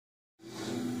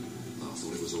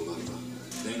was all over.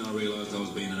 Then I realised I was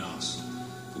being an arse.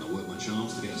 And I worked my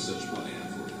charms to get a search party out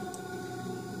for you.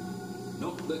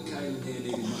 Not that Caelan here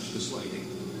needed much persuading.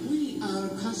 We are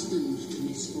accustomed to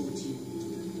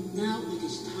misfortune. Now it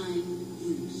is time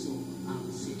you saw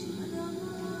our city.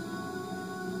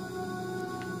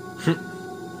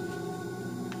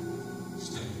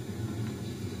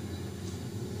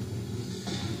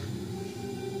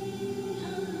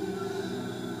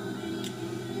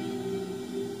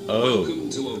 Oh. Welcome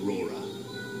to Aurora,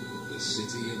 the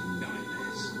city of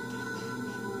nightmares.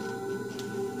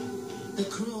 The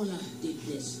crawler did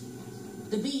this.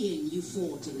 The being you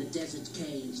fought in the desert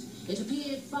caves. It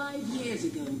appeared 5 years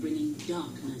ago, bringing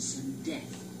darkness and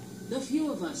death. The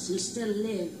few of us who still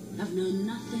live have known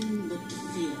nothing but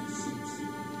fear since.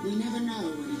 We never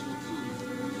know when it will come,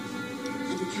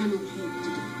 and we cannot hope to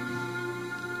defeat.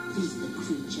 Feed the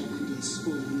creature and its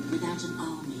spawn without an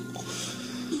army.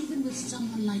 Even with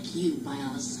someone like you by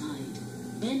our side,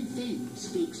 Ben Finn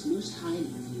speaks most highly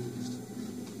of you.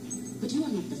 But you are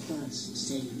not the first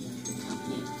savior to come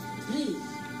here. Please,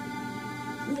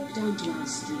 walk down to our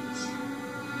streets.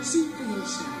 See for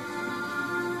yourself.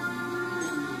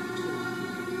 Then we'll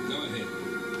talk. Go ahead.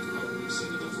 Oh, you've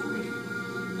seen enough already.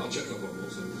 I'll check up on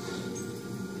Walter.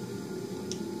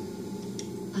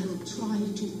 I will try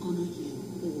to honor you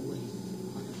always,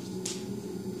 Oliver.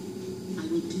 I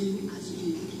will do as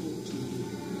you taught me.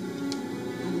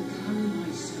 I will carry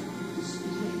myself with the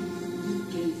strength you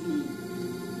gave me,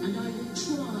 and I will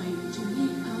try to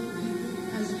lead our people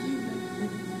as you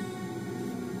led them.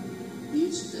 Be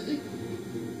steady.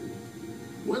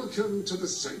 Welcome to the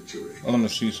sanctuary. I want to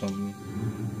see something.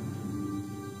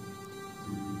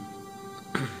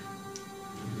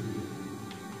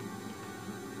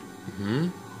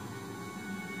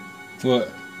 What?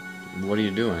 What are you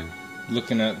doing?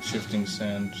 Looking at shifting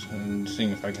sands and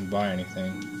seeing if I can buy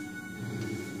anything.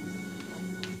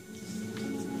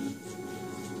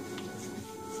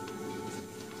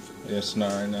 Yes,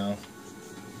 not right now.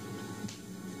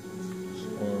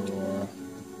 Or,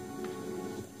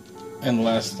 and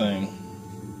last thing.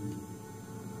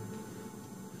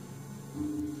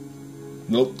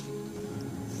 Nope.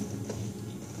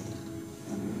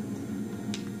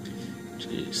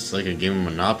 It's like a game of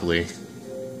Monopoly.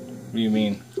 What do you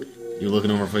mean? You're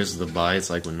looking over places to buy, it's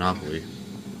like Monopoly.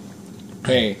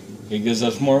 Hey, it gives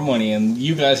us more money, and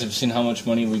you guys have seen how much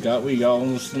money we got. We got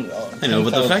almost. I know,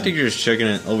 but the fact that you're just checking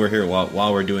it over here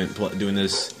while we're doing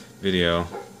this video.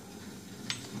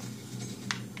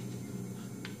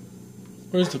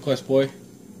 Where's the quest, boy?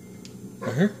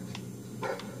 Right here.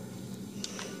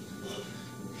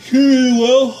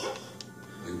 Well.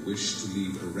 I wish to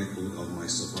leave a record of my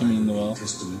You mean the well?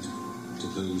 survival testament to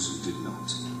those who did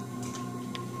not.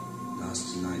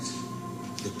 Last night,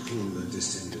 the crawler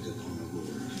descended upon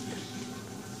Aurora.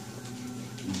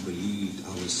 We believed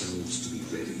ourselves to be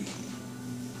ready.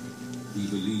 We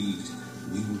believed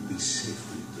we would be safe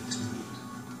when it returned.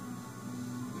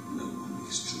 But no one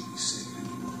is truly safe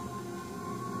anymore.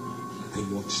 I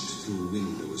watched through a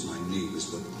window as my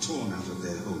neighbors were torn out of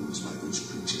their homes by those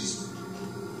creatures.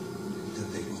 That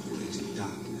they operate in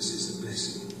darkness is a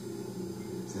blessing,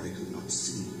 for I could not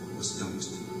see what was done to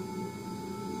them.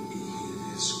 Only hear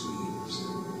their screams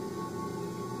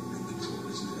and the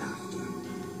crawler's laughter.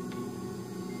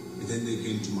 And then they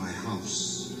came to my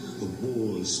house. The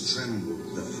walls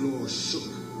trembled, the floor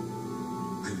shook.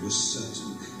 I was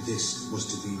certain this was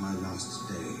to be my last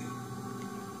day.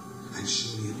 And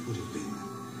surely it would have been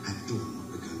had dawn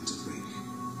not begun to break.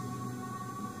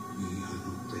 We are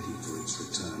not ready for its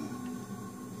return.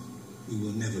 We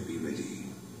will never be ready.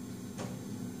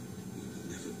 We will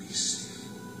never be safe.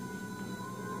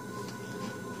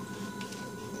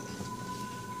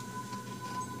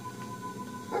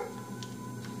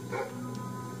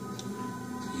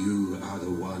 You are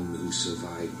the one who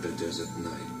survived the desert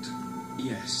night.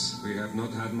 Yes, we have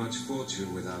not had much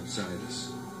fortune with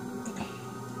outsiders.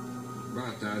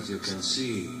 But as you can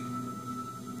see,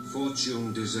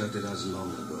 fortune deserted us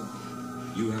long ago.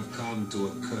 You have come to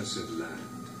a cursed land.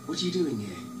 What are you doing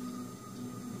here?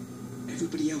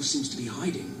 Everybody else seems to be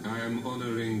hiding. I am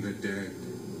honoring the dead,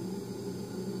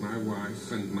 my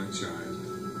wife and my child.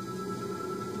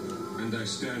 And I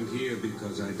stand here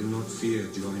because I do not fear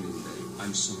joining them.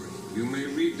 I'm sorry. You may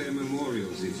read their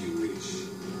memorials if you wish.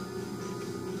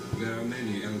 There are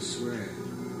many elsewhere.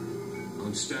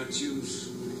 On statues,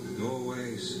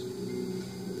 doorways,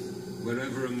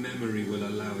 wherever a memory will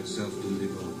allow itself to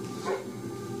live on.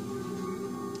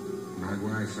 My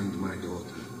wife and my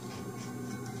daughter.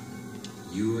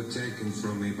 You were taken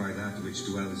from me by that which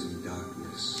dwells in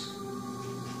darkness.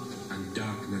 And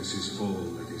darkness is all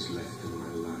that is left in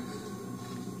my life.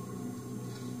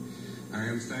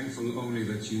 am thankful only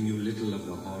that you knew little of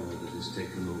the horror that has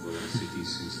taken over our city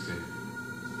since then.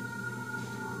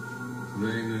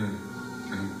 Reina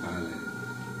and Bale,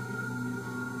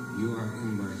 you are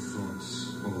in my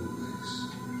thoughts always.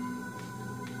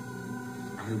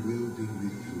 I will be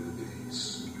with you again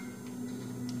soon.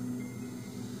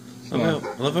 I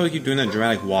love how we keep doing that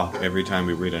dramatic walk every time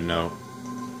we read a note.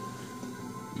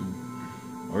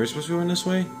 Are we supposed to go in this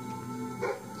way?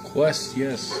 Quest,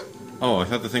 yes. Oh, I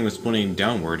thought the thing was pointing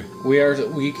downward.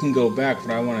 We can go back,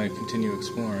 but I want to continue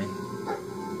exploring.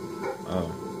 Oh.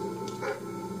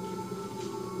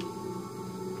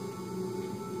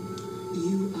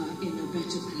 You are in a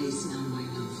better place now, my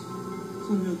love.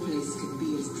 For no place can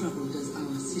be as troubled as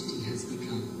our city has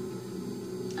become.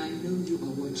 I know you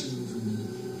are watching over me.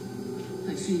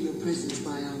 I feel your presence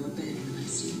by our bed when I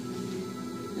sleep.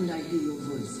 And I hear your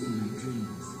voice in my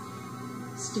dreams.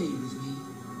 Stay with me.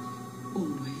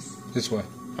 Always. This way.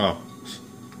 Oh.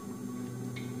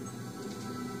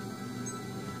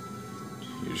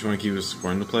 You just want to keep us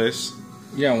exploring the place?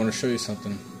 Yeah, I want to show you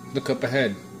something. Look up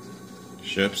ahead.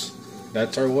 Ships?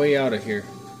 That's our way out of here.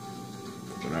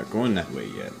 We're not going that way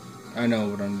yet. I know,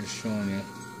 but I'm just showing you.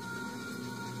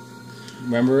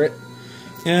 Remember it?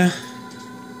 Yeah.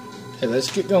 Hey, let's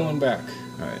get going back.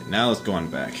 Alright, now let's go on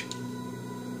back.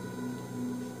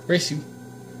 Race you.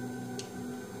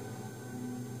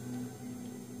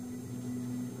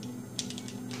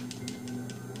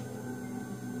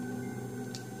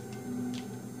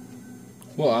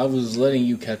 Well, I was letting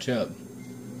you catch up.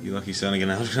 You lucky son again.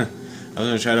 I was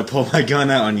gonna try to pull my gun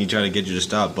out on you, try to get you to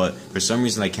stop, but for some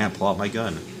reason I can't pull out my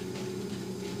gun.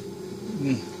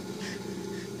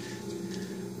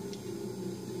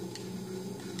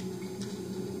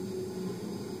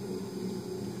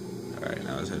 Alright,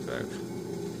 now let's head back.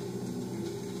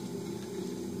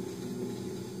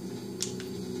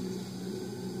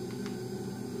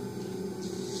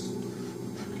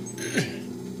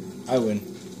 I win.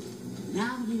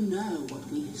 Now you know what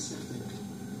we have suffered.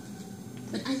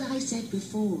 But as I said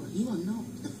before, you are not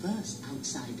the first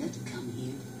outsider to come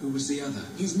here. Who was the other?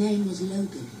 His name was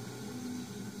Logan,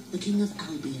 the King of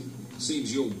Albion.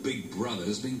 Seems your big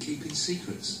brother's been keeping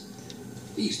secrets.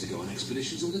 He used to go on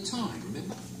expeditions all the time,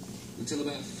 remember? Until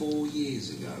about 4 years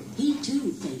ago. He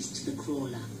too faced the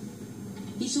crawler.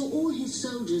 He saw all his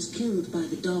soldiers killed by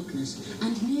the darkness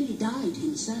and nearly died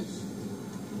himself.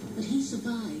 But he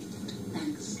survived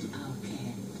thanks to our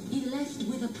care. He left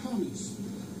with a promise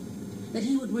that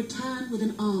he would return with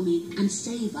an army and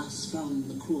save us from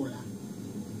the crawler.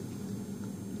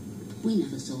 We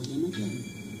never saw him again.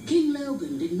 King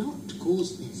Logan did not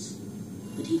cause this,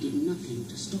 but he did nothing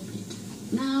to stop it.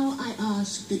 Now I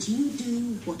ask that you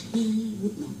do what he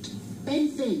would not. Ben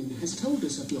Finn has told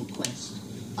us of your quest,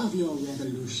 of your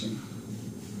revolution.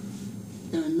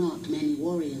 There are not many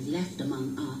warriors left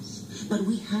among us, but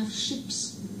we have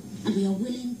ships, and we are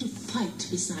willing to fight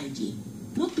beside you.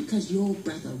 Not because your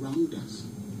brother wronged us,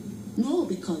 nor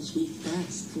because we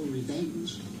thirst for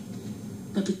revenge,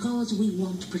 but because we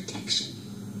want protection.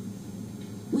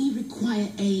 We require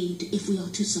aid if we are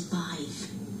to survive.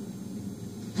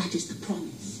 That is the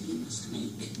promise you must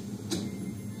make.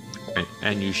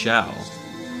 And you shall.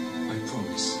 I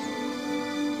promise.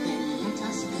 Then let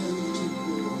us go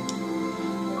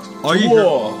to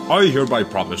war. I hereby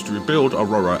promise to rebuild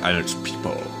Aurora and its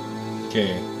people.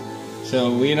 Okay.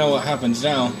 So we know what happens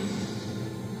now.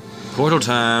 Portal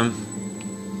time.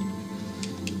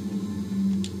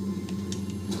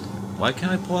 Why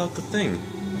can't I pull out the thing?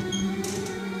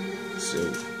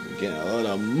 So, we get a lot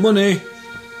of money.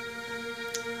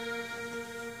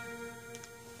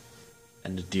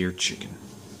 And a deer chicken.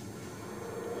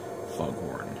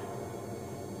 Foghorn.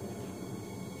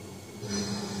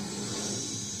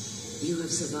 You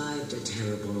have survived a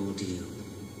terrible ordeal,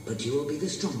 but you will be the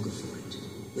stronger for it.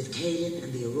 With Kaelin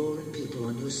and the Auroran people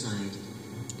on your side,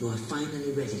 you are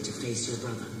finally ready to face your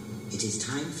brother. It is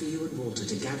time for you and Walter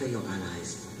to gather your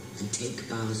allies and take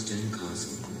Bowerstone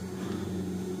Castle.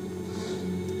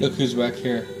 Look who's back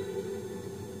here.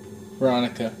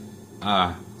 Veronica.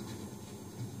 Ah.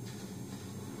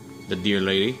 The dear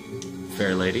lady.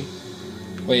 Fair lady.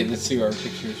 Wait, let's see our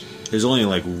pictures. There's only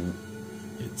like...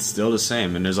 It's still the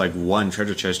same, and there's like one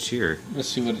treasure chest here. Let's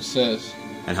see what it says.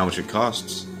 And how much it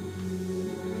costs.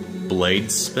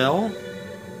 Blade spell?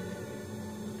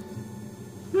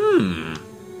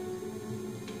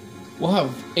 We'll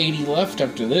have 80 left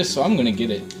after this, so I'm gonna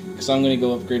get it. Because I'm gonna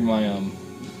go upgrade my,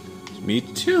 Me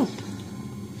too.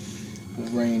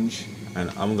 range.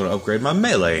 And I'm gonna upgrade my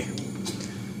melee.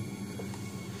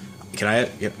 Can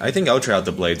I think I'll try out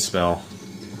the blade spell.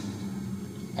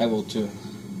 I will too.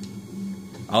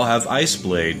 I'll have ice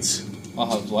blades.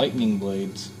 I'll have lightning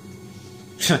blades.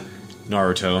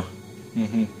 Naruto.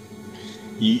 Mm-hmm.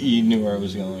 You knew where I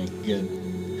was going. Good.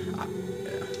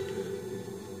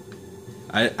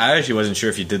 I actually wasn't sure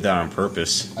if you did that on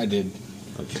purpose. I did.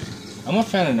 Okay. I'm a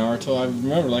fan of Naruto. I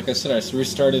remember, like I said, I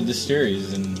restarted the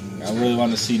series, and I really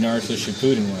want to see Naruto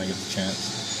Shippuden when I get the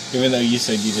chance. Even though you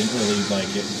said you didn't really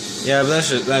like it. Yeah,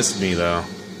 but that's me though.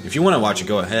 If you want to watch it,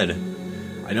 go ahead.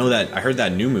 I heard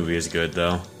that new movie is good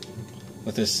though.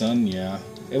 With his son, yeah,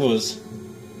 it was.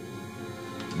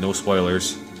 No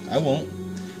spoilers. I won't.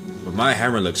 But my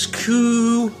hammer looks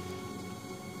cool.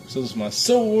 So does my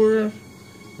sword.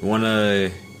 Can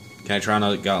I try on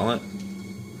a gauntlet?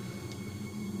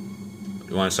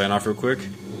 You want to sign off real quick?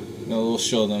 No, we'll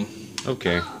show them.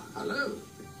 Okay. Hello.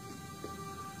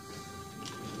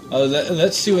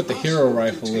 Let's see what the hero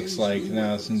rifle looks like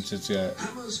now, since it's got.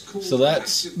 So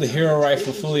that's the hero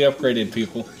rifle fully upgraded,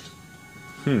 people.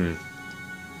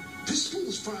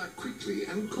 Pistols fire quickly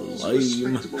and cause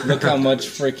Lame. Look how much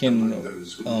freaking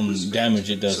damage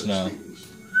it does now.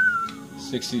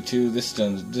 62. This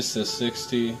says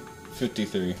 60.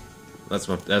 53.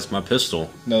 That's my pistol.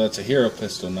 No, that's a hero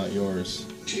pistol, not yours.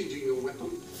 Changing your weapon.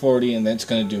 40, and that's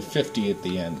going to do 50 at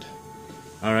the end.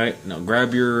 All right, now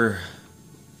grab your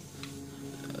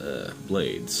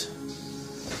blades.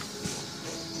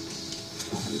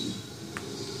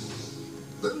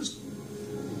 Those.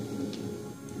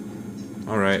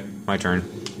 All right, my turn.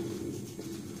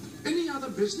 Any other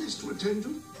business to attend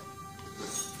to?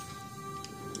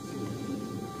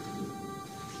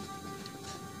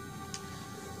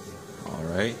 All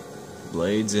right,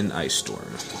 blades and ice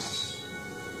storm.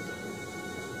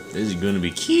 This is gonna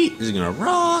be key. This is gonna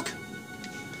rock.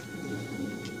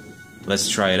 Let's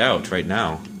try it out right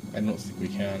now. I don't think we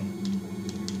can.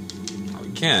 Oh,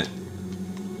 we can't.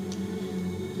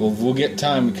 Well, we'll get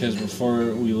time because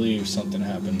before we leave, something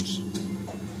happens.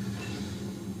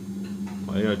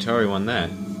 Why you gotta tell everyone that?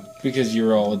 Because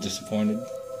you're all disappointed.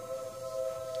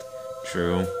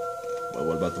 True. But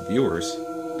what about the viewers?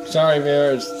 Sorry,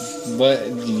 viewers,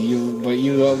 but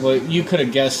you could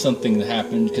have guessed something that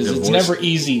happened because it's never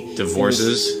easy.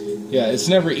 Divorces? Yeah, it's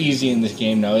never easy in this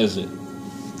game now, is it?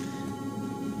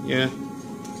 Yeah.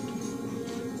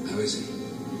 How is he?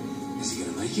 Is he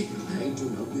going to make it? I do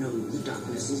not know. The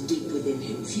darkness is deep within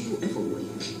him. Few ever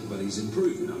wake. Well, he's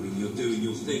improving. I mean, you're doing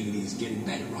your thing and he's getting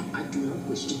better, right? I do not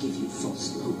wish to give you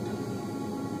false hope.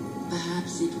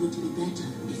 Perhaps it would be better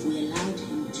if we allowed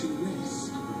him to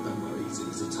rest. Don't worry,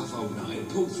 he's a tough old guy. He'll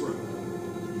pull through.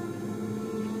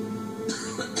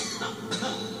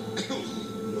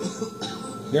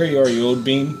 There you are, you old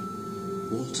bean.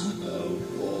 Walter? Oh,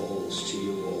 balls to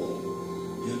you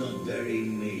all. You're not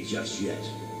burying me just yet.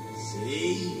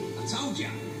 See? I told you.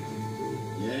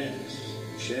 Yes.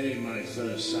 Shame my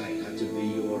first sight had to be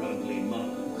your ugly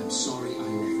mother. I'm sorry I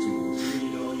left you. You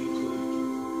did all you could.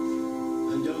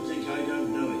 And don't think I don't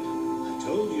know it. I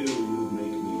told you you'd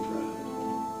make me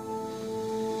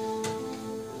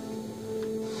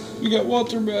proud. You got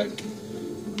Walter back.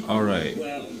 All right.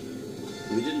 Well,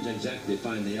 we didn't exactly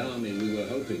find the army we were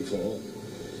hoping for.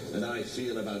 And I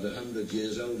feel about 100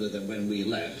 years older than when we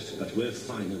left. But we're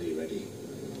finally ready.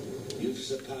 You've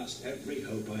surpassed every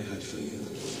hope I had for you.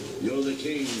 You're the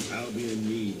king Albion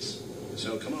needs.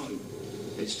 So come on.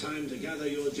 It's time to gather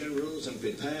your generals and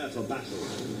prepare for battle.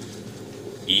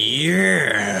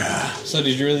 Yeah. So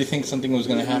did you really think something was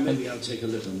going to happen? Maybe I'll take a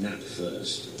little nap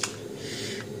first.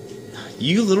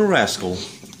 You little rascal.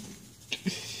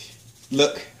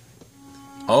 Look.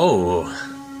 Oh.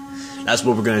 That's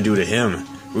what we're gonna do to him.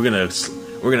 We're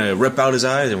gonna rip out his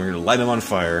eyes and we're gonna light him on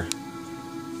fire.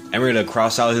 And we're gonna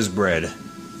cross out his bread.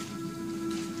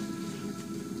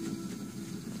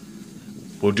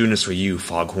 We're doing this for you,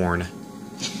 Foghorn.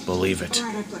 Believe it. All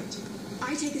right, I've got it.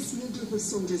 I take a small group of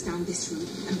soldiers down this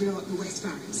route and blow up the west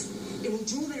barracks. It will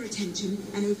draw their attention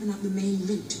and open up the main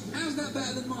route. How's that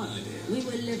better than my idea? We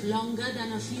will live longer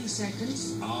than a few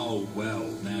seconds. Oh, well,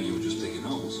 now you're just digging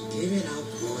holes. Give it up,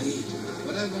 boy.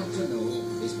 What I want to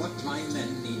know is what my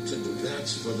men need to do.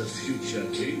 That's for the future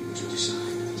king to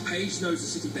decide. Paige knows the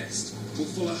city best. We'll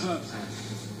follow her plan.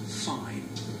 Fine.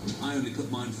 I only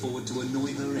put mine forward to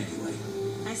annoy her anyway.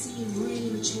 I see you've really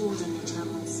matured on your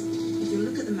travels. If you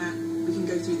look at the map, we can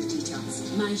go through the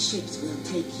details. My ships will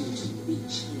take you to the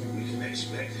beach here. We can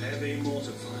expect heavy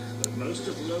mortar fire, but most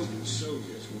of Logan's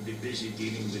soldiers will be busy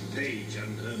dealing with Paige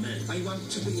and her men. I want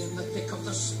to be in the thick of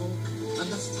the smoke and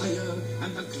the fire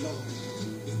and the glory.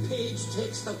 If Paige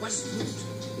takes the west route,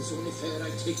 it's only fair I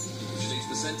take it. She takes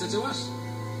the centre to us.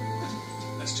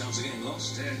 Less chance of getting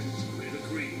lost. Then we'll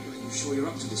agree. Are you sure you're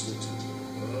up to this, Walter?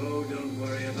 Oh, don't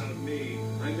worry about me.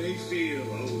 I may feel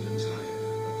old and tired,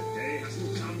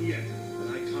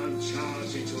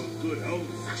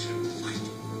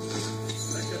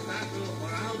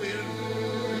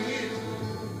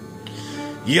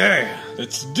 Yeah!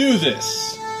 Let's do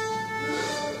this!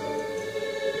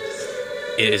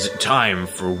 It is time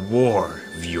for war,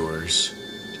 viewers.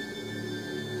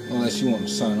 Unless you want to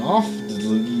sign off,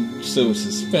 so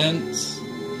suspense.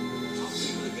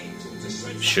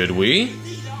 Should we?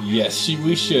 Yes,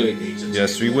 we should.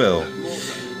 Yes, we will.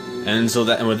 And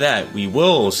with that, we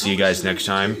will see you guys next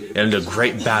time in a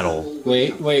great battle.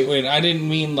 Wait. I didn't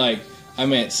mean like I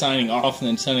meant signing off and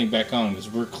then signing back on because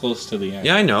we're close to the end.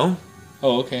 Yeah, I know.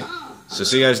 Oh, okay. So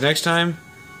see you guys next time.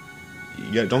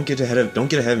 Yeah, don't get ahead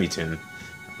of me, Tim.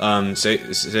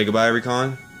 Say goodbye,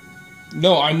 Recon.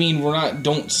 No, I mean we're not.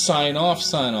 Don't sign off.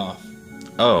 Sign off.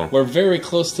 Oh. We're very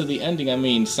close to the ending. I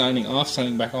mean signing off,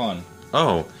 signing back on.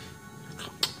 Oh.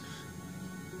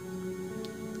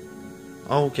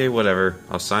 Okay, whatever.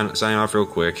 I'll sign off real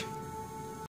quick.